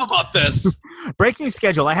did you know about this? Breaking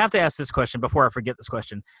schedule. I have to ask this question before I forget this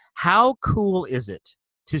question. How cool is it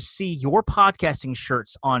to see your podcasting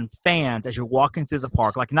shirts on fans as you're walking through the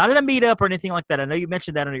park? Like, not at a meetup or anything like that. I know you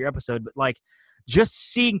mentioned that on your episode, but like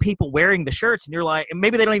just seeing people wearing the shirts, and you're like, and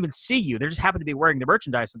maybe they don't even see you. They just happen to be wearing the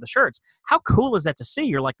merchandise of the shirts. How cool is that to see?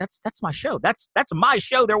 You're like, that's my show. That's my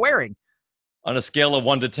show they're wearing. On a scale of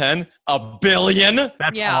 1 to 10, 1 billion.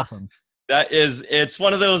 That's awesome. It's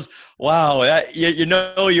one of those, wow,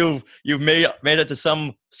 you've made it to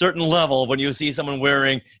some certain level when you see someone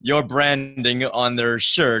wearing your branding on their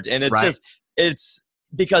shirt. And it's it's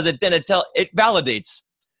because it validates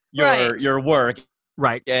your work.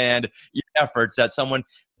 Right. And your efforts that someone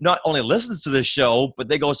not only listens to the show, but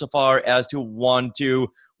they go so far as to want to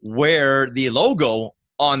wear the logo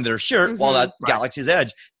on their shirt while at Galaxy's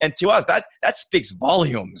Edge. And to us, that speaks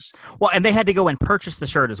volumes. Well, and they had to go and purchase the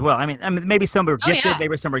shirt as well. I mean maybe some were gifted,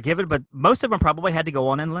 maybe some were given, but most of them probably had to go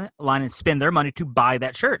on in line and spend their money to buy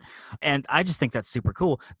that shirt. And I just think that's super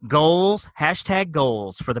cool. Goals,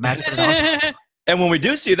 #goals for the Magic of Disneyland. And when we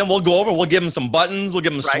do see them, we'll go over, we'll give them some buttons, we'll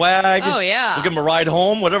give them swag. Oh, yeah. We'll give them a ride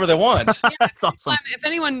home, whatever they want. That's awesome. If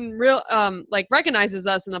anyone recognizes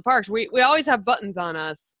us in the parks, we always have buttons on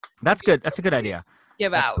us. That's good. That's a good idea.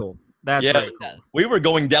 That's cool. That's really cool. We were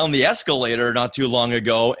going down the escalator not too long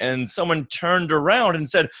ago, and someone turned around and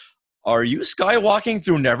said, "Are you skywalking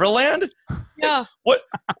through Neverland?" Yeah. What?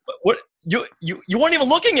 You weren't even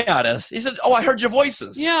looking at us. He said, "Oh, I heard your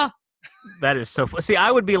voices." Yeah. That is so funny. See, I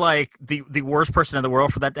would be like the worst person in the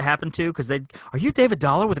world for that to happen to, because are you David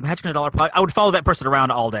Dollar with the Magic of $1 podcast? I would follow that person around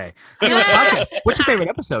all day. Hey, what's your favorite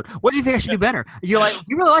episode? What do you think I should do better? You're like,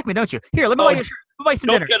 you really like me, don't you? Here, let me buy your shirt. buy some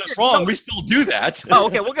Don't dinner. get us wrong. We still do that. Oh,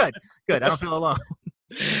 okay. Well, good. Good. I don't feel alone.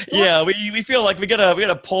 Yeah, we feel like we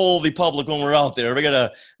gotta poll the public when we're out there. We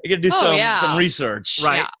gotta do some research.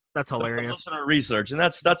 Right. Yeah. That's hilarious. Listener research, and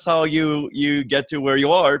that's how you get to where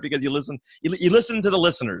you are, because you listen to the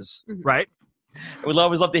listeners. Right. We'd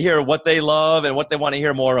always love to hear what they love and what they want to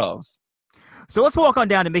hear more of. So let's walk on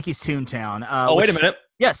down to Mickey's Toontown. Wait a minute.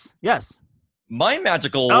 Yes. My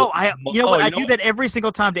magical. Oh, I do that every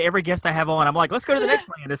single time to every guest I have on. I'm like, let's go to the next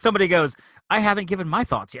land, and somebody goes, I haven't given my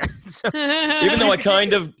thoughts yet. So, even though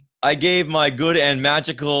I gave my good and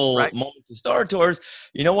magical moment to Star Tours,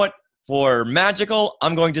 you know what? For magical,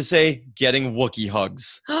 I'm going to say getting Wookiee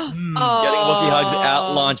hugs. Getting Wookiee hugs at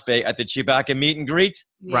Launch Bay at the Chewbacca meet and greet.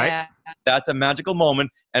 Yeah. Right? That's a magical moment.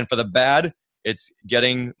 And for the bad, it's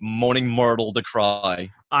getting Moaning Myrtle to cry.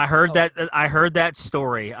 I heard that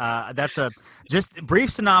story. That's a just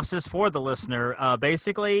brief synopsis for the listener.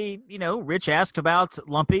 Basically, Rich asked about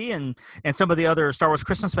Lumpy and some of the other Star Wars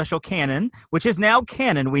Christmas special canon, which is now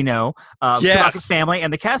canon, we know. Chewbacca's family,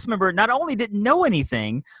 and the cast member not only didn't know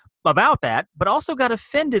anything about that, but also got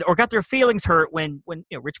offended or got their feelings hurt when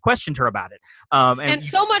Rich questioned her about it. And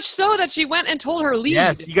so much so that she went and told her lead.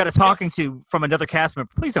 Yes, you got a talking to from another cast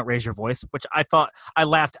member. Please don't raise your voice, which I thought, I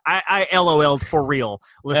laughed. I LOL'd for real.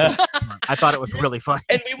 Listen, I thought it was really funny.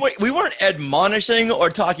 And we weren't admonishing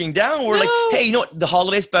or talking down. We're like, hey, the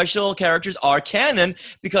holiday special characters are canon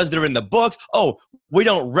because they're in the books. Oh, we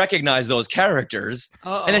don't recognize those characters.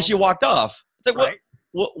 Uh-oh. And then she walked off. It's like, right.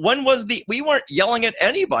 When was we weren't yelling at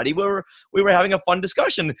anybody. We were having a fun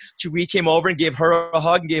discussion. We came over and gave her a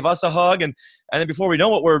hug and gave us a hug. And then before we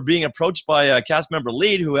know it, we're being approached by a cast member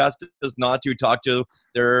lead who asked us not to talk to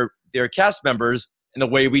their cast members in the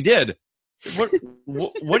way we did.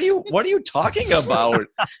 What are you talking about?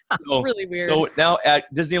 So, really weird. So now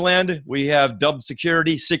at Disneyland, we have dubbed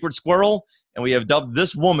security Secret Squirrel, and we have dubbed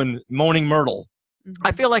this woman Moaning Myrtle.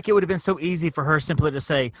 I feel like it would have been so easy for her simply to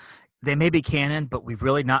say, they may be canon, but we've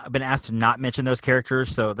really not been asked to not mention those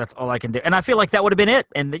characters, so that's all I can do. And I feel like that would have been it,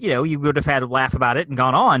 and you would have had a laugh about it and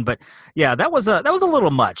gone on. But yeah, that was a little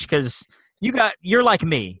much because you're like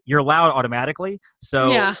me, you're loud automatically. So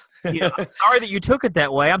yeah. I'm sorry that you took it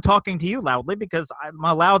that way. I'm talking to you loudly because I'm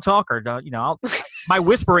a loud talker. My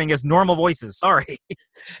whispering is normal voices. Sorry.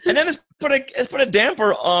 And then it's put a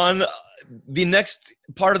damper on the next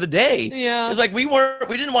part of the day. Yeah. It's like we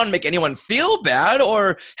didn't want to make anyone feel bad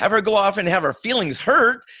or have her go off and have her feelings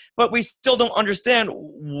hurt, but we still don't understand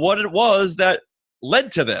what it was that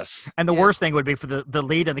led to this. And the worst thing would be for the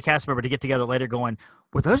lead and the cast member to get together later going,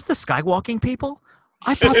 were those the Skywalking people?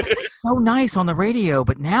 I thought that was so nice on the radio,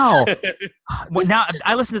 but now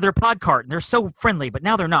I listen to their podcast and they're so friendly, but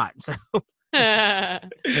now they're not. So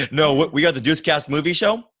No, we got the Juice Cast movie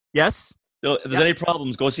show. Yes. So if there's any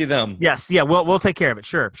problems, go see them. Yes, yeah, we'll take care of it.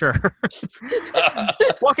 Sure.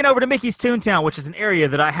 Walking over to Mickey's Toontown, which is an area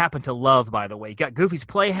that I happen to love, by the way. You got Goofy's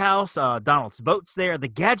Playhouse, Donald's Boats there, the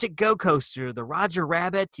Gadget Go Coaster, the Roger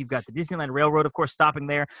Rabbit. You've got the Disneyland Railroad, of course, stopping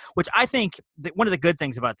there, which I think that one of the good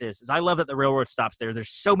things about this is I love that the railroad stops there. There's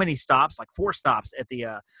so many stops, like 4 stops at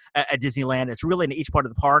the at Disneyland. It's really in each part of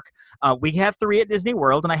the park. We have 3 at Disney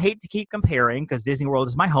World, and I hate to keep comparing because Disney World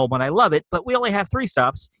is my home and I love it, but we only have 3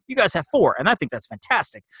 stops. You guys have 4. And I think that's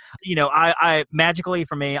fantastic. I magically,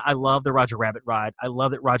 for me, I love the Roger Rabbit ride. I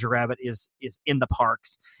love that Roger Rabbit is in the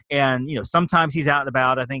parks, and sometimes he's out and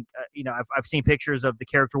about. I think I've seen pictures of the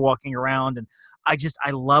character walking around, and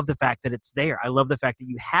I love the fact that it's there. I love the fact that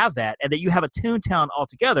you have that, and that you have a Toontown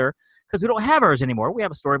altogether, because we don't have ours anymore. We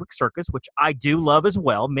have a Storybook Circus, which I do love as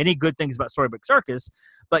well. Many good things about Storybook Circus,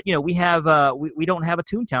 but we have we don't have a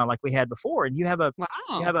Toontown like we had before, and you have a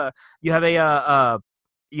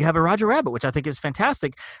you have a Roger Rabbit, which I think is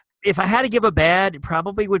fantastic. If I had to give a bad, it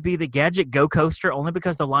probably would be the Gadget Go Coaster, only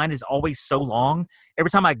because the line is always so long. Every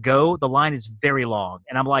time I go, the line is very long.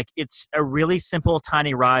 And I'm like, it's a really simple,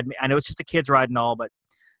 tiny ride. I know it's just a kid's ride and all, but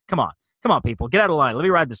come on, people, get out of line. Let me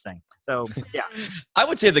ride this thing. So, yeah. I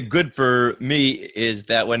would say the good for me is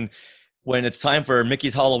that when it's time for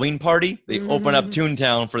Mickey's Halloween party, they open up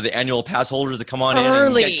Toontown for the annual pass holders to come on in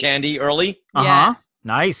and get candy early. Yes.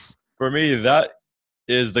 Nice. For me, that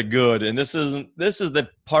is the good, and this is the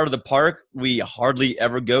part of the park we hardly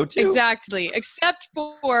ever go to. Exactly, except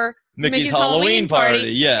for Mickey's Halloween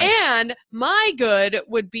party. Yes. And my good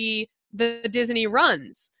would be the Disney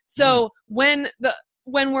runs. So when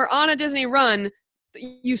we're on a Disney run,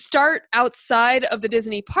 you start outside of the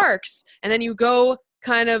Disney parks, and then you go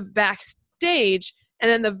kind of backstage,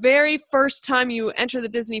 and then the very first time you enter the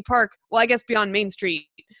Disney park, well, I guess beyond Main Street,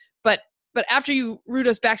 but but after you root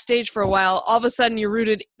us backstage for a while, all of a sudden you're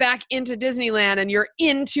rooted back into Disneyland and you're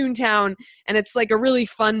in Toontown, and it's like a really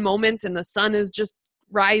fun moment, and the sun is just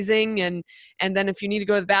rising, and then if you need to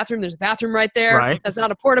go to the bathroom, there's a bathroom right there. Right. That's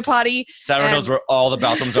not a porta potty. Sarah knows where all the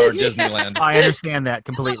bathrooms are at Disneyland. I understand that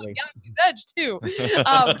completely. Galaxy's Edge too.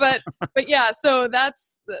 But yeah, so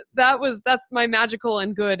that's my magical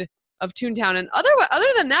and good of Toontown. And other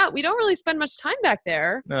than that, we don't really spend much time back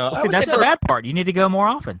there. No, see, that's the bad part. You need to go more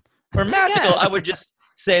often. For magical, I would just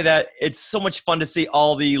say that it's so much fun to see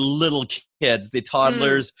all the little kids, the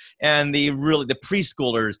toddlers, and the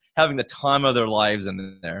preschoolers having the time of their lives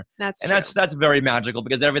in there. That's very magical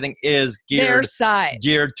because everything is geared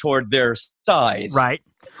toward their size. Right.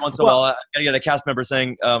 Once in a while, I get a cast member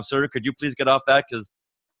saying, "Sir, could you please get off that? Because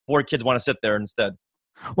 4 kids want to sit there instead."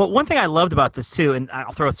 Well, one thing I loved about this too, and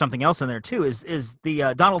I'll throw something else in there too, is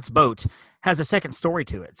the Donald's boat has a second story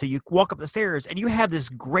to it. So you walk up the stairs and you have this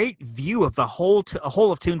great view of the whole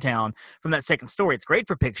of Toontown from that second story. It's great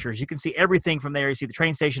for pictures. You can see everything from there. You see the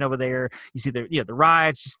train station over there. You see the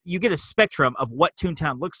rides. Just, you get a spectrum of what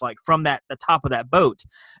Toontown looks like from the top of that boat.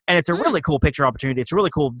 And it's a really cool picture opportunity. It's a really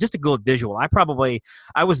cool, just a good visual. I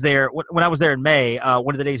was there when I was there in May,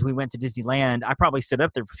 one of the days we went to Disneyland, I probably stood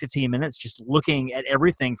up there for 15 minutes just looking at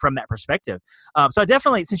everything from that perspective. So I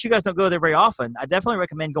definitely, since you guys don't go there very often, I definitely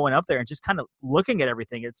recommend going up there and just kind of looking at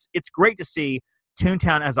everything. It's great to see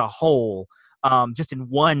Toontown as a whole, just in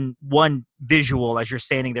one visual as you're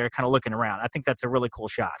standing there kind of looking around. I think that's a really cool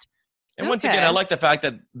shot. And once again, I like the fact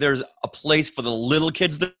that there's a place for the little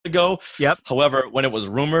kids to go. Yep. However, when it was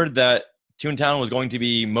rumored that Toontown was going to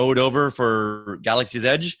be mowed over for Galaxy's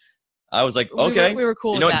Edge, I was like, okay. We were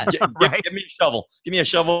cool with that. Give me a shovel. Give me a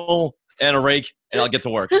shovel and a rake, and I'll get to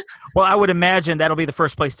work. Well, I would imagine that'll be the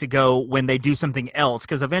first place to go when they do something else,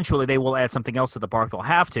 because eventually they will add something else to the park. They'll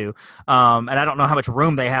have to. And I don't know how much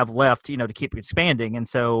room they have left, to keep expanding. And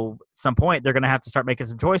so at some point they're going to have to start making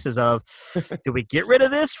some choices of, do we get rid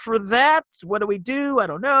of this for that? What do we do? I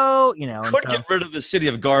don't know. Could get rid of the city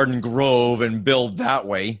of Garden Grove and build that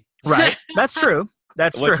way. Right. That's true.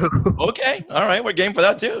 That's true. Okay. All right. We're game for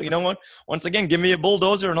that too. You know what? Once again, give me a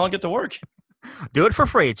bulldozer and I'll get to work. Do it for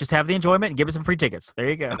free. Just have the enjoyment and give us some free tickets. There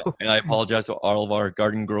you go. And I apologize to all of our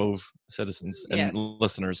Garden Grove citizens and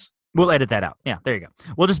listeners. We'll edit that out. Yeah, there you go.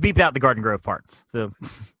 We'll just beep out the Garden Grove part. So.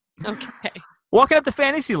 Okay. Walking up to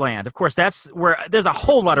Fantasyland. Of course, that's where there's a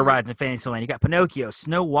whole lot of rides in Fantasyland. You got Pinocchio,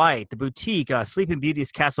 Snow White, the Boutique, Sleeping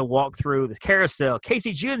Beauty's Castle Walkthrough, the Carousel,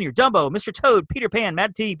 Casey Jr., Dumbo, Mr. Toad, Peter Pan,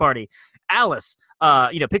 Mad Tea Party, Alice.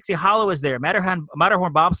 Pixie Hollow is there. Matterhorn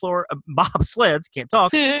bobsleds, can't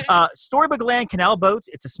talk. Storybook Land, Canal Boats.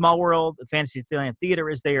 It's a Small World. Fantasyland Theater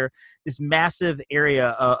is there. This massive area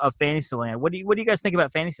of Fantasyland. What do you guys think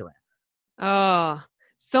about Fantasyland? Oh,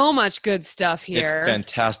 so much good stuff here. It's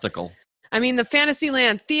fantastical. I mean, the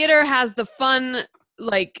Fantasyland Theater has the fun,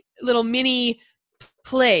 little mini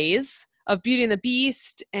plays of Beauty and the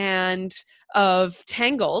Beast and of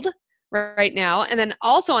Tangled right now. And then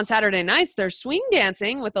also on Saturday nights, there's swing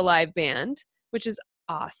dancing with a live band, which is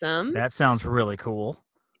awesome. That sounds really cool.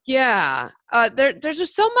 Yeah. There's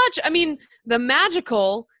just so much. I mean, the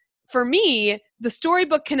magical, for me, the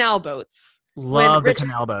Storybook Canal Boats. Love the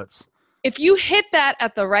canal boats. If you hit that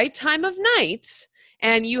at the right time of night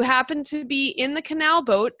and you happen to be in the canal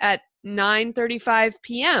boat at 9:35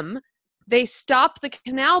 p.m., they stop the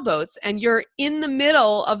canal boats and you're in the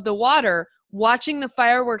middle of the water watching the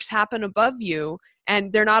fireworks happen above you,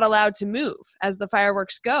 and they're not allowed to move as the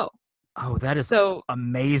fireworks go. Oh, that is so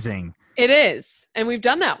amazing. It is. And we've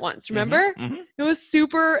done that once, remember? Mm-hmm. It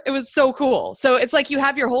was so cool. So it's like you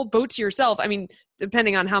have your whole boat to yourself. I mean,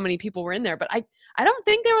 depending on how many people were in there, but I don't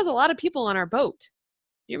think there was a lot of people on our boat.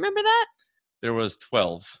 You remember that? There was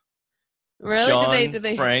 12. Really? John, did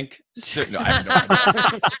they Frank? No, I have no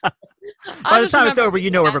idea. By the time it's over,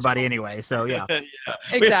 everybody anyway. So yeah.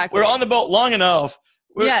 Exactly. We're on the boat long enough.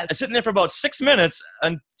 We're sitting there for about 6 minutes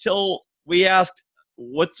until we asked,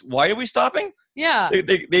 why are we stopping? Yeah.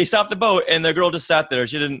 They stopped the boat and the girl just sat there.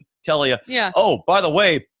 She didn't tell you. Yeah. Oh, by the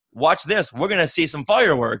way, watch this. We're going to see some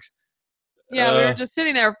fireworks. Yeah, we were just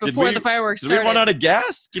sitting there before the fireworks started. Did we run out of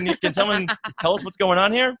gas? Can someone tell us what's going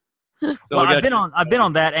on here? So well, I've been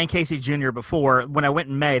on that and Casey Jr. before. When I went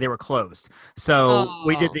in May, they were closed. So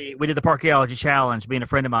we did the Parkeology Challenge. Being a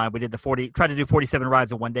friend of mine, we did tried to do 47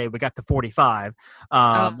 rides in one day. We got to 45.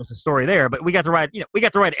 Was a story there, but we got to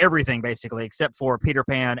ride everything basically except for Peter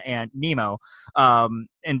Pan and Nemo.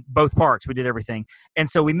 In both parks, we did everything, and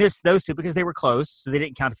so we missed those two because they were closed, so they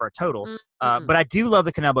didn't count for our total. Mm-hmm. But I do love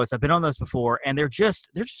the canal boats. I've been on those before, and they're just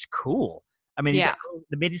cool. I mean,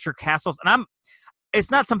 the miniature castles, and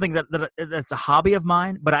it's not something that's a hobby of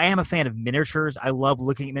mine, but I am a fan of miniatures. I love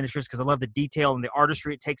looking at miniatures because I love the detail and the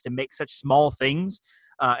artistry it takes to make such small things.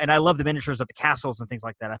 And I love the miniatures of the castles and things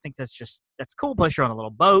like that. I think that's cool. Plus, you're on a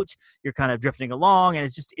little boat, you're kind of drifting along, and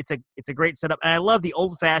it's a great setup. And I love the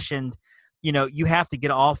old fashioned. You have to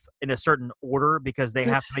get off in a certain order because they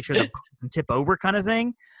have to make sure the boat doesn't tip over, kind of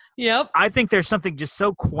thing. Yep. I think there's something just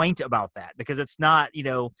so quaint about that because it's not,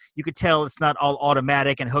 you could tell it's not all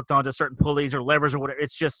automatic and hooked onto certain pulleys or levers or whatever.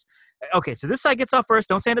 It's just, okay, so this side gets off first.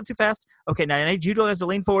 Don't stand up too fast. Okay, now I need you to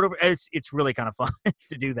lean forward over. It's really kind of fun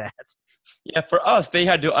to do that. Yeah, for us, they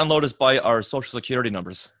had to unload us by our Social Security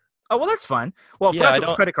numbers. Oh, well, that's fun. Well, for us, it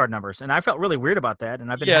was credit card numbers, and I felt really weird about that.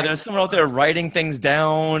 And there's someone out there writing things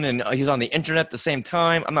down, and he's on the internet at the same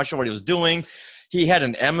time. I'm not sure what he was doing. He had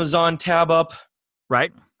an Amazon tab up.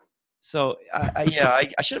 Right. So, I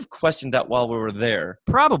should have questioned that while we were there.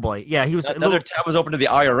 Probably. Yeah, he was. Another tab was open to the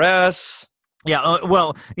IRS. Yeah,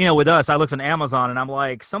 well, with us, I looked on Amazon, and I'm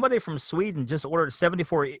like, somebody from Sweden just ordered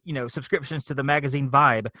 74, subscriptions to the magazine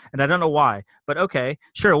Vibe, and I don't know why, but okay,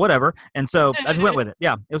 sure, whatever. And so I just went with it.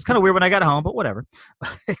 Yeah, it was kind of weird when I got home, but whatever.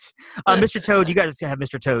 Mr. Toad, you guys have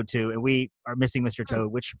Mr. Toad too, and we are missing Mr.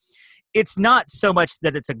 Toad, which it's not so much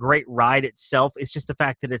that it's a great ride itself; it's just the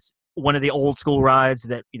fact that it's one of the old school rides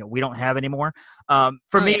that we don't have anymore.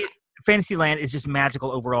 For me. Yeah. Fantasyland is just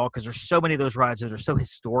magical overall because there's so many of those rides that are so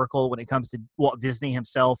historical when it comes to Walt Disney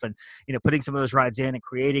himself, and putting some of those rides in and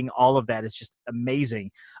creating all of that is just amazing.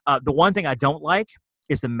 The one thing I don't like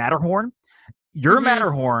is the Matterhorn. Your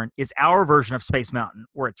Matterhorn is our version of Space Mountain,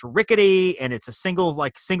 where it's rickety and it's a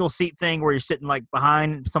single seat thing where you're sitting like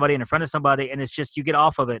behind somebody and in front of somebody, and it's just you get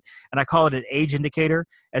off of it, and I call it an age indicator,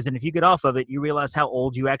 as in if you get off of it, you realize how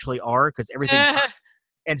old you actually are because everything.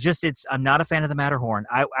 And I'm not a fan of the Matterhorn.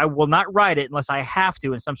 I will not ride it unless I have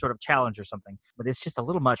to in some sort of challenge or something. But it's just a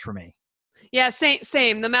little much for me. Yeah,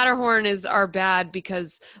 same. The Matterhorn is our bad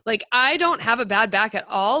because, I don't have a bad back at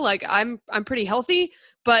all. I'm pretty healthy,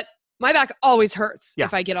 but my back always hurts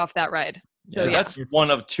if I get off that ride. So that's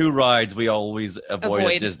one of two rides we always avoid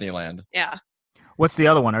at Disneyland. Yeah. What's the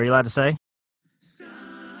other one? Are you allowed to say?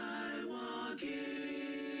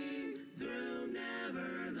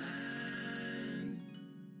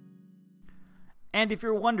 And if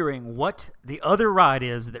you're wondering what the other ride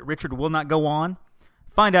is that Richard will not go on,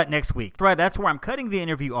 find out next week. Right, that's where I'm cutting the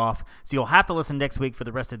interview off, so you'll have to listen next week for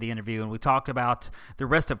the rest of the interview. And we talk about the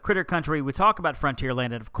rest of Critter Country, we talk about Frontierland,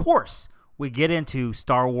 and of course, we get into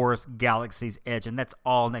Star Wars Galaxy's Edge, and that's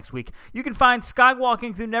all next week. You can find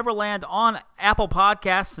Skywalking Through Neverland on Apple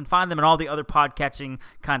Podcasts and find them in all the other podcatching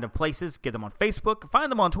kind of places. Get them on Facebook.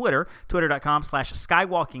 Find them on Twitter,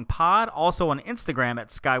 twitter.com/skywalkingpod. Also on Instagram at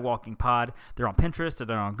skywalkingpod. They're on Pinterest, or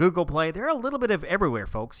they're on Google Play. They're a little bit of everywhere,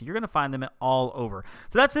 folks. You're going to find them all over.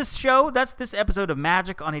 So that's this show. That's this episode of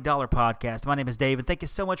Magic on a Dollar podcast. My name is Dave, and thank you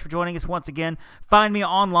so much for joining us once again. Find me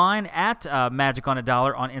online at Magic on a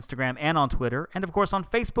Dollar on Instagram and on Twitter, and of course on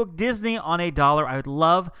Facebook, Disney on a Dollar. I would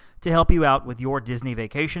love to help you out with your Disney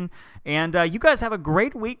vacation. And you guys have a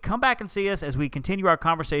great week. Come back and see us as we continue our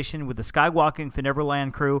conversation with the Skywalking Through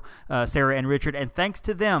Neverland crew, Sarah and Richard. And thanks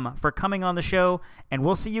to them for coming on the show. And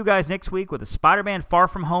we'll see you guys next week with a Spider-Man Far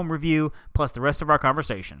From Home review, plus the rest of our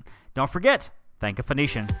conversation. Don't forget, thank a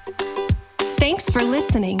Phoenician. Thanks for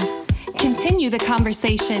listening. Continue the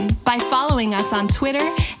conversation by following us on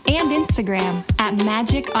Twitter and Instagram at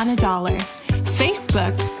Magic on a Dollar,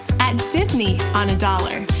 Facebook at Disney on a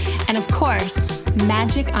Dollar, and of course,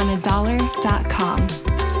 magiconadollar.com.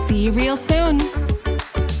 See you real soon.